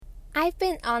I've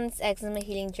been on this eczema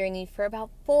healing journey for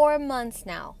about 4 months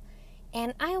now,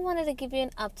 and I wanted to give you an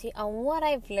update on what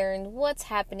I've learned, what's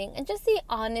happening, and just the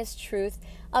honest truth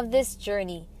of this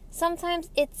journey. Sometimes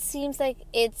it seems like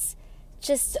it's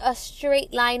just a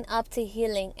straight line up to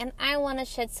healing, and I want to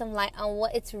shed some light on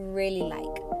what it's really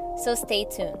like. So stay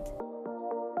tuned.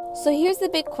 So here's the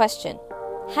big question.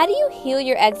 How do you heal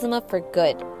your eczema for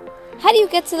good? How do you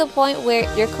get to the point where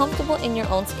you're comfortable in your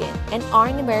own skin and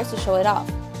aren't embarrassed to show it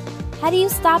off? How do you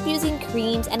stop using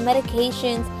creams and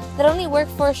medications that only work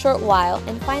for a short while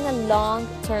and find a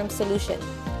long-term solution?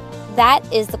 That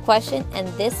is the question, and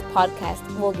this podcast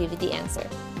will give you the answer.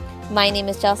 My name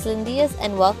is Jocelyn Diaz,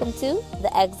 and welcome to the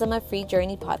Eczema Free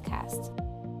Journey podcast.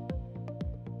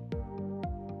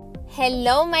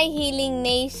 Hello, my healing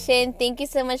nation. Thank you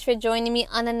so much for joining me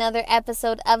on another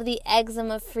episode of the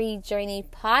Eczema Free Journey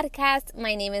podcast.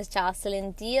 My name is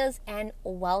Jocelyn Diaz, and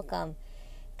welcome.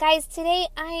 Guys, today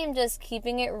I am just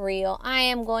keeping it real.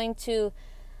 I'm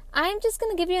just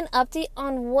going to give you an update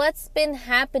on what's been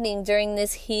happening during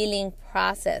this healing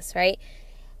process, right?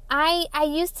 I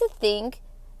used to think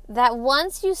that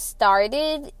once you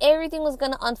started, everything was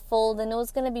going to unfold and it was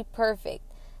going to be perfect.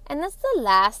 And that's the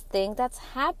last thing that's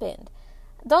happened.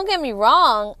 Don't get me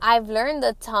wrong, I've learned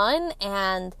a ton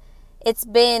and it's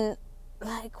been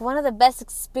like one of the best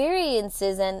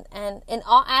experiences and in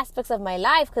all aspects of my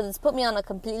life, because it's put me on a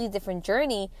completely different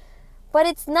journey. But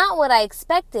it's not what I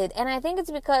expected, and I think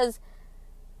it's because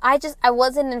I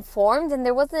wasn't informed and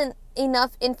there wasn't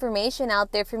enough information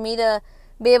out there for me to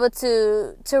be able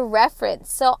to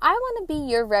reference. So I want to be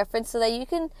your reference so that you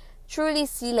can truly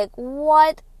see like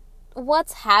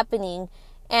what's happening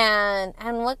and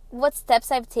what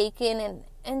steps I've taken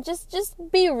and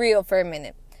just be real for a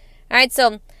minute. All right,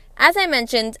 so as I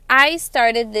mentioned, I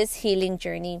started this healing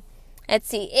journey. Let's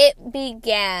see, it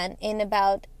began in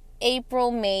about April,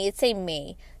 May. Let's say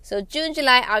May. So June,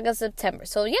 July, August, September.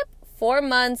 So 4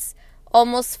 months, 4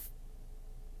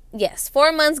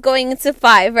 months going into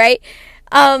 5, right?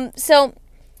 So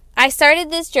I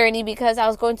started this journey because I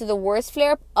was going through the worst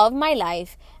flare-up of my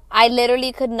life. I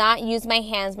literally could not use my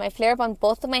hands. My flare-up on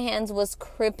both of my hands was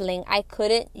crippling. I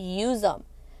couldn't use them.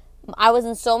 I was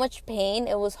in so much pain.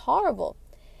 It was horrible.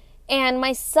 And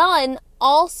my son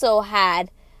also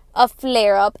had a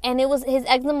flare-up, and his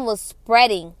eczema was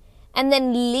spreading. And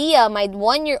then Leah, my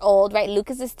 1-year-old, right?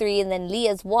 Lucas is 3, and then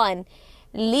Leah's 1.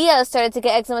 Leah started to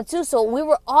get eczema too. So we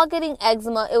were all getting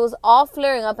eczema. It was all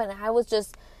flaring up, and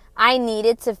I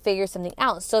needed to figure something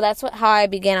out. So that's how I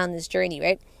began on this journey,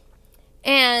 right?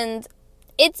 And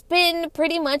it's been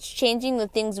pretty much changing the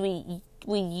things we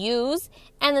use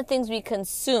and the things we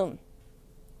consume,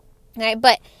 right?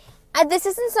 But this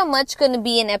isn't so much going to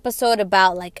be an episode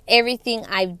about like everything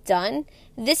I've done.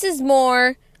 This is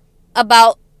more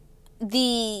about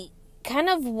the kind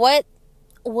of what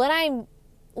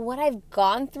I've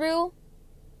gone through.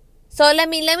 So let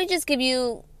me just give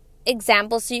you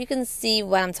examples so you can see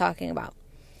what I'm talking about.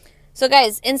 So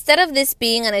guys, instead of this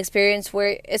being an experience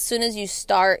where as soon as you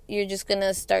start, you're just going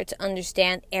to start to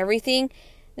understand everything,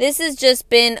 this has just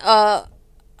been a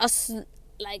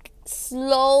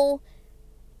slow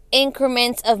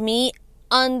increments of me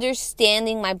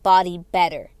understanding my body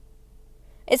better.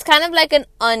 It's kind of like an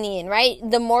onion, right?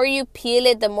 The more you peel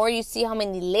it, the more you see how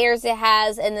many layers it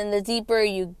has, and then the deeper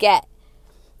you get.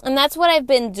 And that's what I've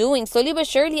been doing. Slowly but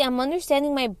surely, I'm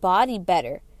understanding my body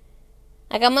better.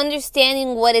 Like, I'm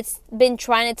understanding what it's been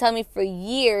trying to tell me for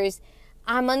years.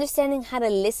 I'm understanding how to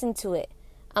listen to it.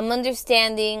 I'm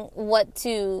understanding what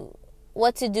to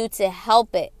do to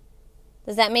help it.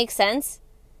 Does that make sense?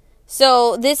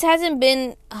 So this hasn't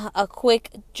been a quick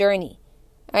journey,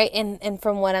 right? And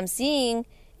from what I'm seeing,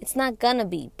 it's not gonna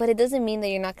be. But it doesn't mean that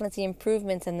you're not gonna see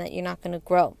improvements and that you're not gonna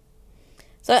grow.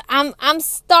 So I'm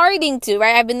starting to,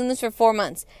 right? I've been doing this for 4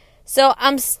 months. So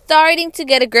I'm starting to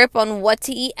get a grip on what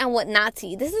to eat and what not to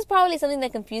eat. This is probably something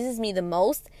that confuses me the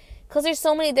most because there's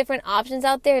so many different options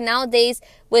out there nowadays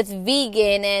with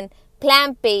vegan and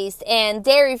plant-based and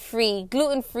dairy-free,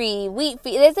 gluten-free,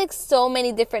 wheat-free. There's like so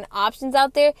many different options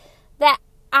out there that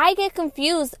I get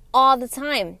confused all the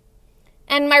time.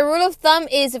 And my rule of thumb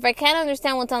is if I can't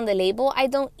understand what's on the label, I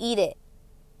don't eat it.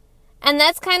 And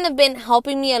that's kind of been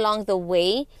helping me along the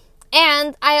way.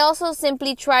 And I also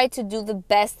simply try to do the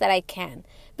best that I can.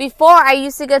 Before, I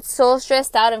used to get so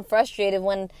stressed out and frustrated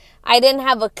when I didn't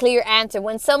have a clear answer.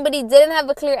 When somebody didn't have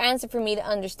a clear answer for me to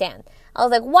understand. I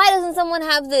was like, why doesn't someone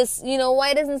have this?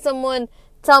 Why doesn't someone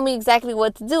tell me exactly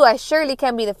what to do? I surely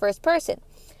can't be the first person.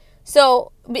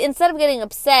 So instead of getting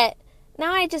upset,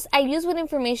 now I use what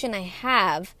information I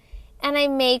have and I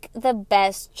make the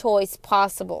best choice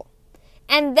possible.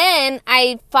 And then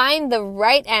I find the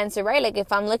right answer, right? Like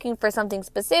if I'm looking for something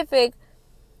specific,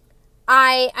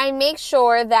 I make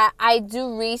sure that I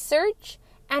do research,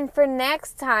 and for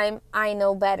next time, I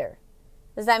know better.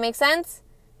 Does that make sense?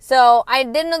 So I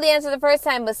didn't know the answer the first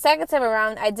time, but second time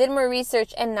around, I did more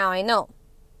research, and now I know.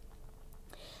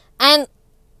 And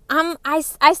I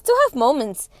still have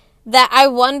moments that I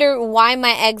wonder why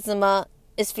my eczema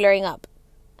is flaring up.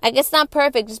 Like, it's not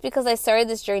perfect just because I started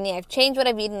this journey. I've changed what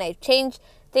I've eaten. I've changed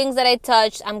things that I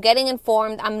touched. I'm getting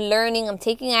informed. I'm learning. I'm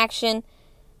taking action.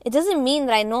 It doesn't mean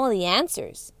that I know all the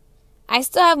answers. I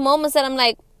still have moments that I'm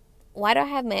like, why do I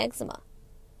have my eczema?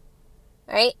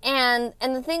 Right? And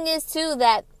the thing is, too,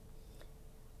 that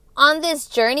on this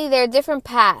journey, there are different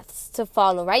paths to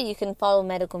follow, right? You can follow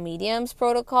medical mediums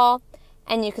protocol,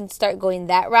 and you can start going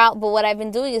that route. But what I've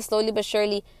been doing is slowly but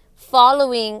surely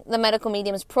following the medical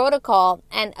mediums protocol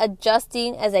and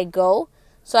adjusting as I go.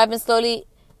 So I've been slowly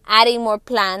adding more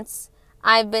plants.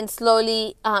 I've been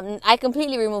slowly, I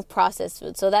completely removed processed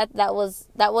food. So that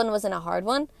one wasn't a hard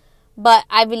one. But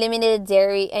I've eliminated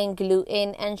dairy and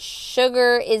gluten, and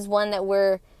sugar is one that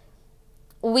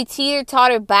we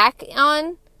teeter-totter back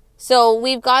on. So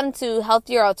we've gotten to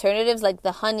healthier alternatives like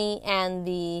the honey and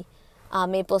the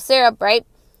maple syrup, right?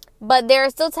 But there are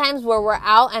still times where we're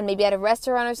out and maybe at a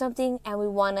restaurant or something and we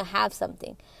want to have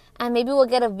something. And maybe we'll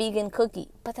get a vegan cookie.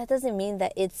 But that doesn't mean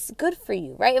that it's good for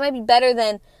you, right? It might be better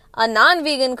than a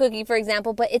non-vegan cookie, for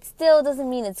example, but it still doesn't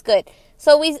mean it's good.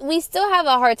 So we still have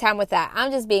a hard time with that.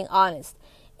 I'm just being honest.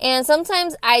 And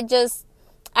sometimes I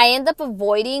end up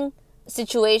avoiding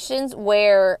situations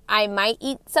where I might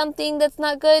eat something that's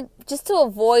not good just to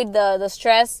avoid the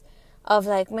stress of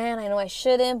like, man, I know I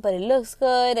shouldn't, but it looks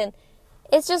good. And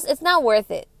it's not worth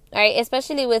it, right?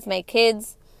 Especially with my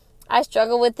kids. I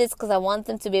struggle with this because I want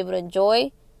them to be able to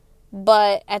enjoy.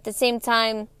 But at the same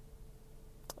time,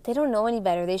 they don't know any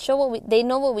better. They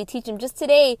know what we teach them. Just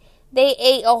today, they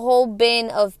ate a whole bin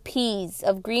of peas,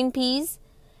 of green peas.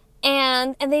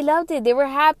 And they loved it. They were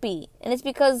happy. And it's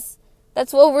because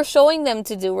that's what we're showing them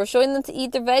to do. We're showing them to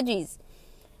eat their veggies.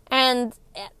 And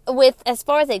with, as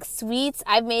far as like sweets,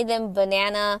 I've made them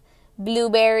banana,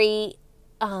 blueberry,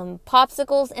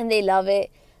 popsicles, and they love it.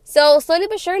 So slowly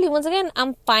but surely, once again,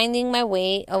 I'm finding my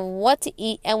way of what to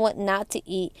eat and what not to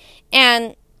eat.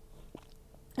 And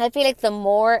I feel like the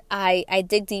more I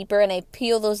dig deeper and I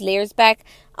peel those layers back,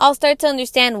 I'll start to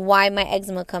understand why my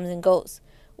eczema comes and goes.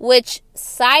 Which,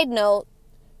 side note,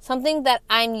 something that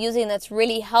I'm using that's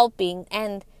really helping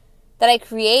and that I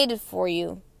created for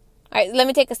you. All right, let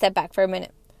me take a step back for a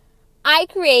minute. I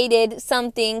created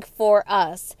something for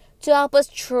us to help us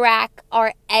track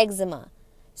our eczema.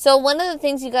 So one of the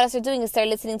things you got to start doing is start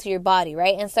listening to your body,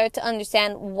 right? And start to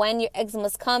understand when your eczema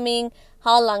is coming,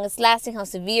 how long it's lasting, how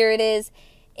severe it is.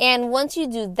 And once you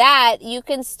do that, you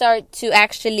can start to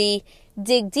actually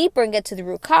dig deeper and get to the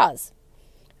root cause.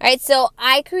 All right, so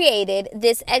I created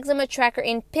this eczema tracker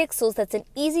in pixels that's an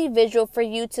easy visual for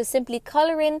you to simply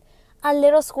color in a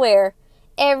little square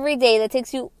every day. That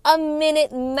takes you a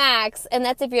minute max, and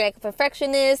that's if you're like a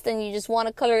perfectionist and you just want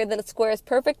to color the square as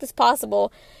perfect as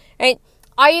possible, right?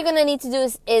 All you're going to need to do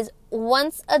is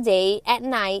once a day at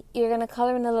night, you're going to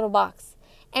color in a little box.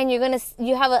 And you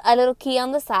have a little key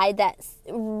on the side that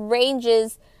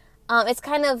ranges, it's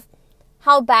kind of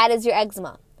how bad is your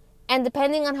eczema. And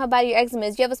depending on how bad your eczema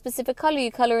is, you have a specific color,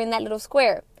 you color in that little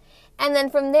square. And then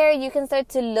from there, you can start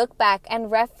to look back and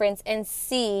reference and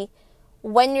see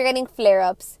when you're getting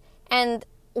flare-ups and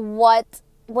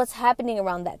what's happening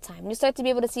around that time. You start to be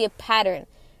able to see a pattern,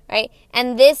 right?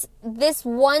 And this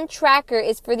one tracker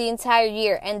is for the entire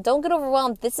year. And don't get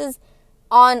overwhelmed. This is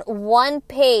on one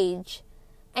page.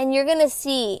 And you're going to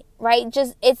see, right,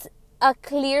 it's a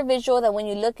clear visual that when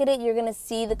you look at it, you're going to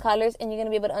see the colors and you're going to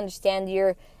be able to understand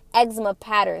your eczema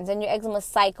patterns and your eczema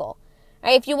cycle. All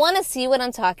right, if you want to see what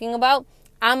I'm talking about,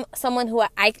 I'm someone who,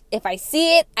 if I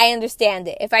see it, I understand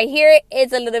it. If I hear it,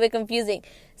 it's a little bit confusing.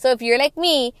 So if you're like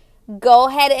me, go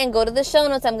ahead and go to the show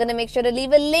notes. I'm going to make sure to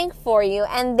leave a link for you.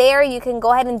 And there you can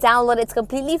go ahead and download it. It's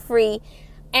completely free.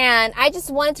 And I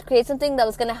just wanted to create something that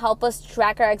was going to help us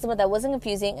track our eczema that wasn't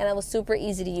confusing and that was super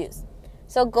easy to use.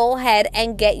 So go ahead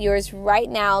and get yours right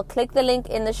now. Click the link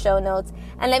in the show notes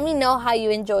and let me know how you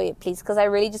enjoy it, please, because I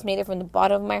really just made it from the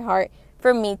bottom of my heart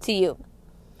from me to you.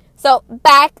 So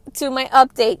back to my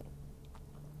update.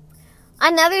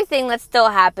 Another thing that still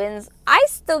happens, I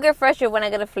still get frustrated when I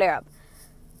get a flare-up.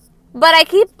 But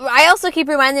I also keep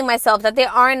reminding myself that they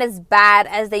aren't as bad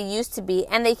as they used to be,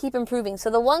 and they keep improving. So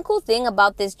the one cool thing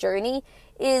about this journey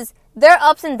is there are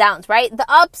ups and downs, right? The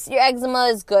ups, your eczema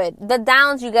is good. The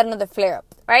downs, you get another flare-up,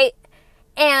 right?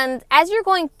 And as you're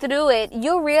going through it,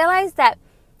 you'll realize that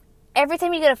every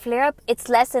time you get a flare-up, it's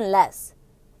less and less.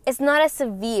 It's not as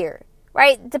severe,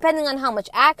 right? Depending on how much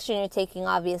action you're taking,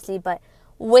 obviously. But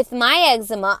with my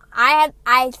eczema,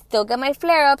 I still get my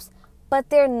flare-ups, but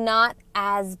they're not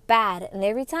as bad. And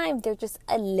every time, they're just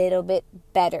a little bit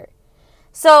better.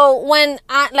 So when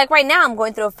like right now, I'm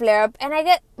going through a flare-up, and I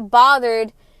get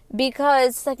bothered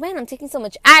because it's like, man, I'm taking so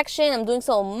much action. I'm doing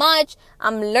so much.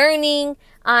 I'm learning.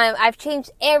 I've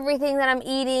changed everything that I'm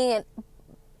eating and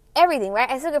everything, right?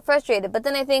 I still get frustrated. But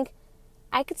then I think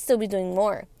I could still be doing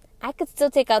more. I could still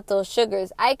take out those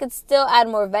sugars. I could still add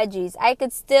more veggies. I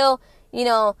could still,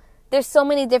 there's so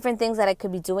many different things that I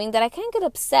could be doing that I can't get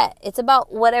upset. It's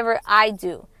about whatever I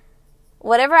do.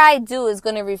 Whatever I do is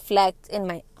going to reflect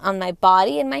on my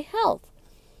body and my health.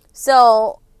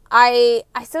 So I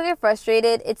still get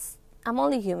frustrated. I'm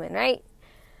only human, right?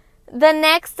 The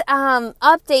next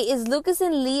update is Lucas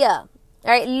and Leah.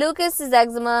 All right, Lucas's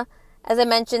eczema, as I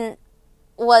mentioned,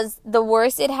 was the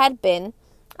worst it had been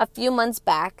a few months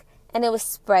back, and it was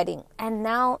spreading. And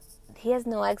now he has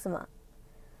no eczema.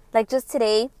 Like just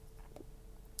yesterday,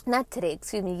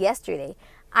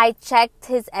 I checked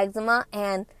his eczema,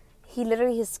 and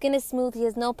his skin is smooth. He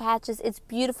has no patches. It's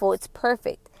beautiful. It's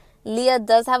perfect. Leah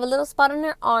does have a little spot on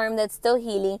her arm that's still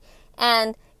healing,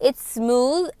 and it's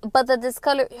smooth, but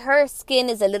her skin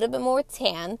is a little bit more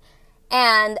tan,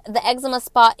 and the eczema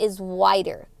spot is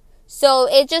wider. So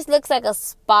it just looks like a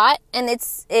spot, and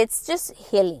it's just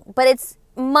healing, but it's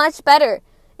much better.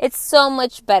 It's so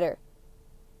much better.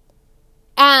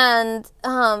 And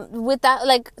with that,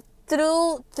 like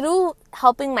through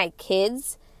helping my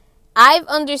kids, I've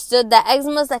understood that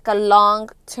eczema is like a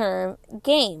long-term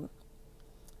game.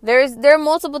 There are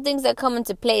multiple things that come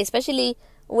into play, especially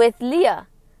with Leah,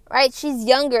 right? She's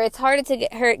younger. It's harder to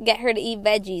get her to eat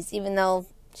veggies, even though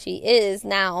she is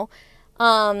now.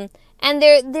 And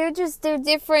they're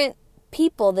different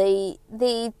people. They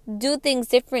do things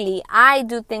differently. I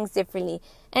do things differently.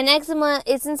 And eczema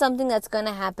isn't something that's going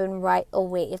to happen right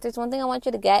away. If there's one thing I want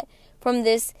you to get from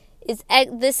this is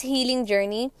this healing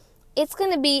journey, it's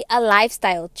going to be a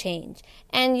lifestyle change.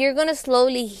 And you're going to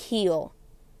slowly heal.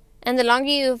 And the longer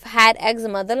you've had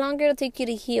eczema, the longer it'll take you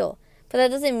to heal. But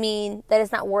that doesn't mean that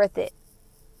it's not worth it.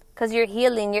 Because you're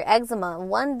healing your eczema.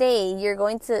 One day, you're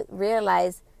going to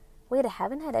realize, wait, I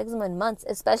haven't had eczema in months.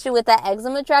 Especially with that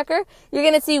eczema tracker. You're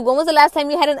going to see, when was the last time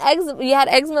you had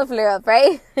eczema flare-up,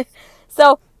 right?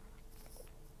 So,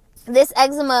 this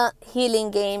eczema healing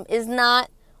game is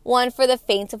not one for the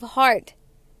faint of heart.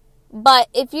 But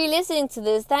if you're listening to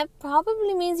this, that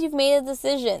probably means you've made a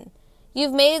decision.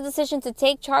 You've made a decision to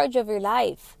take charge of your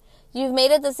life. You've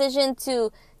made a decision to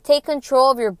take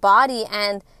control of your body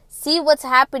and see what's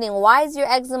happening. Why is your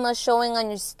eczema showing on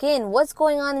your skin? What's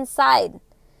going on inside?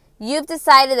 You've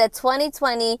decided that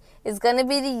 2020 is going to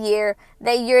be the year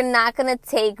that you're not going to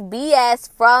take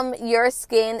BS from your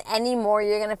skin anymore.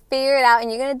 You're going to figure it out and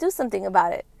you're going to do something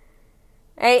about it.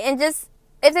 Right? And just,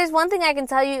 if there's one thing I can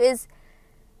tell you is,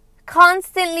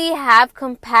 constantly have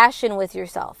compassion with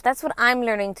yourself. That's what I'm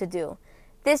learning to do.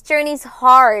 This journey's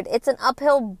hard. It's an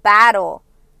uphill battle.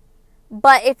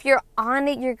 But if you're on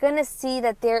it, you're going to see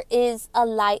that there is a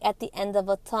light at the end of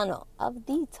the tunnel. All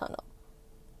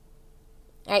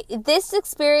right, this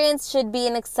experience should be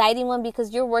an exciting one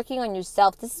because you're working on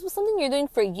yourself. This is something you're doing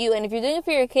for you. And if you're doing it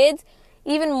for your kids,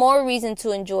 even more reason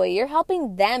to enjoy. You're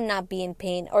helping them not be in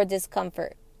pain or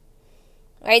discomfort.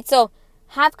 All right, so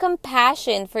have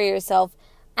compassion for yourself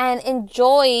and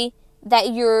enjoy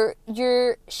that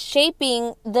you're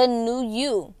shaping the new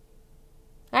you.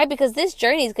 Right? Because this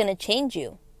journey is going to change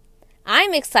you.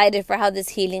 I'm excited for how this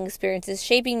healing experience is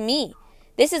shaping me.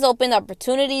 This has opened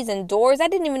opportunities and doors I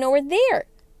didn't even know were there.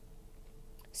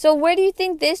 So where do you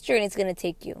think this journey is going to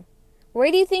take you?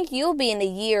 Where do you think you'll be in a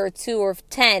year or 2 or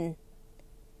 10?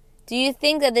 Do you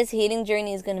think that this healing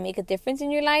journey is going to make a difference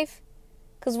in your life?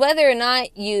 Because whether or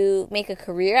not you make a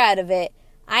career out of it,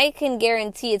 I can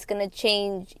guarantee it's going to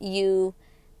change you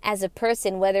as a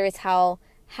person, whether it's how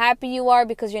happy you are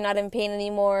because you're not in pain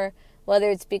anymore, whether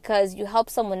it's because you help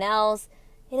someone else.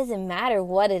 It doesn't matter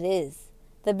what it is.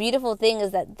 The beautiful thing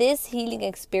is that this healing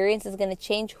experience is going to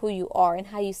change who you are and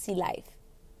how you see life.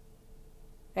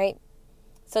 Right?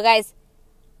 So guys,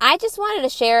 I just wanted to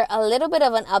share a little bit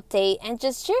of an update and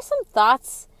just share some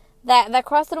thoughts that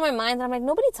crossed through my mind. And I'm like,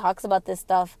 nobody talks about this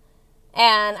stuff.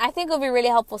 And I think it would be really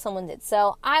helpful if someone did.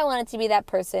 So I wanted to be that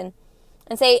person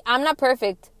and say, I'm not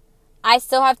perfect. I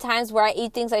still have times where I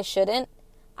eat things I shouldn't.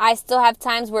 I still have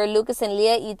times where Lucas and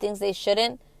Leah eat things they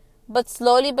shouldn't. But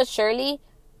slowly but surely,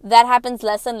 that happens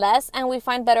less and less. And we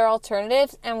find better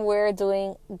alternatives. And we're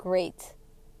doing great.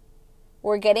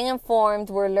 We're getting informed,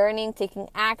 we're learning, taking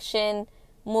action,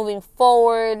 moving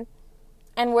forward,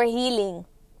 and we're healing.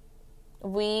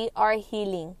 We are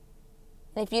healing.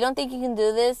 And if you don't think you can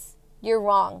do this, you're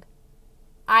wrong.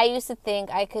 I used to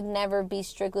think I could never be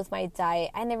strict with my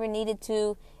diet. I never needed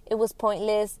to. It was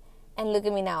pointless. And look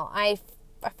at me now. I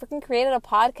freaking created a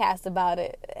podcast about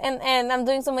it. And I'm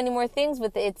doing so many more things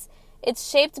with it. It's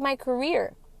shaped my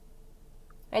career.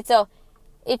 Right? So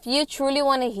if you truly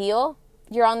want to heal,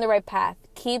 you're on the right path.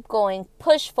 Keep going.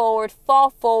 Push forward.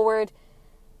 Fall forward.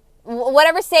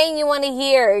 Whatever saying you want to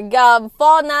hear.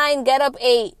 Fall 9, get up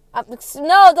 8.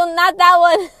 No, not that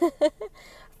one.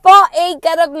 Fall 8,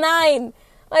 get up 9.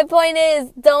 My point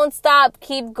is, don't stop.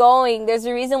 Keep going. There's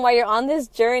a reason why you're on this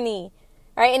journey.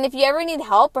 Right? And if you ever need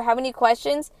help or have any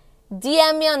questions,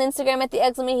 DM me on Instagram at the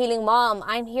Eczema Healing Mom.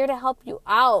 I'm here to help you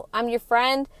out. I'm your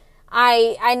friend.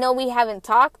 I know we haven't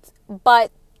talked,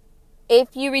 but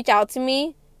if you reach out to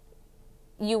me,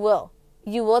 you will.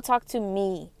 You will talk to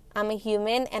me. I'm a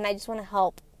human and I just want to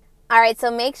help. All right,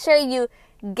 so make sure you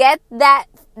get that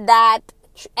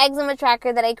eczema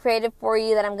tracker that I created for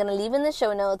you that I'm going to leave in the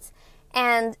show notes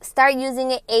and start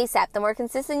using it ASAP. The more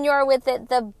consistent you are with it,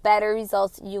 the better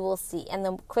results you will see and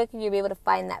the quicker you'll be able to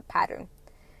find that pattern.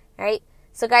 All right,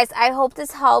 so guys, I hope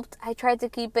this helped. I tried to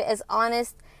keep it as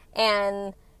honest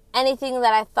and anything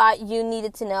that I thought you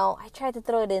needed to know, I tried to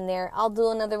throw it in there. I'll do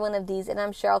another one of these, and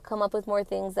I'm sure I'll come up with more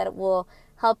things that will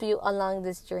help you along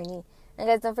this journey. And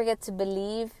guys, don't forget to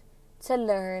believe, to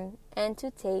learn, and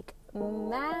to take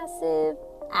massive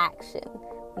action.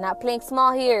 We're not playing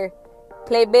small here.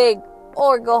 Play big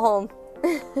or go home.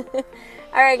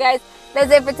 All right, guys,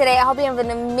 that's it for today. I hope you have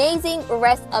an amazing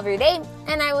rest of your day,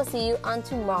 and I will see you on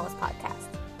tomorrow's podcast.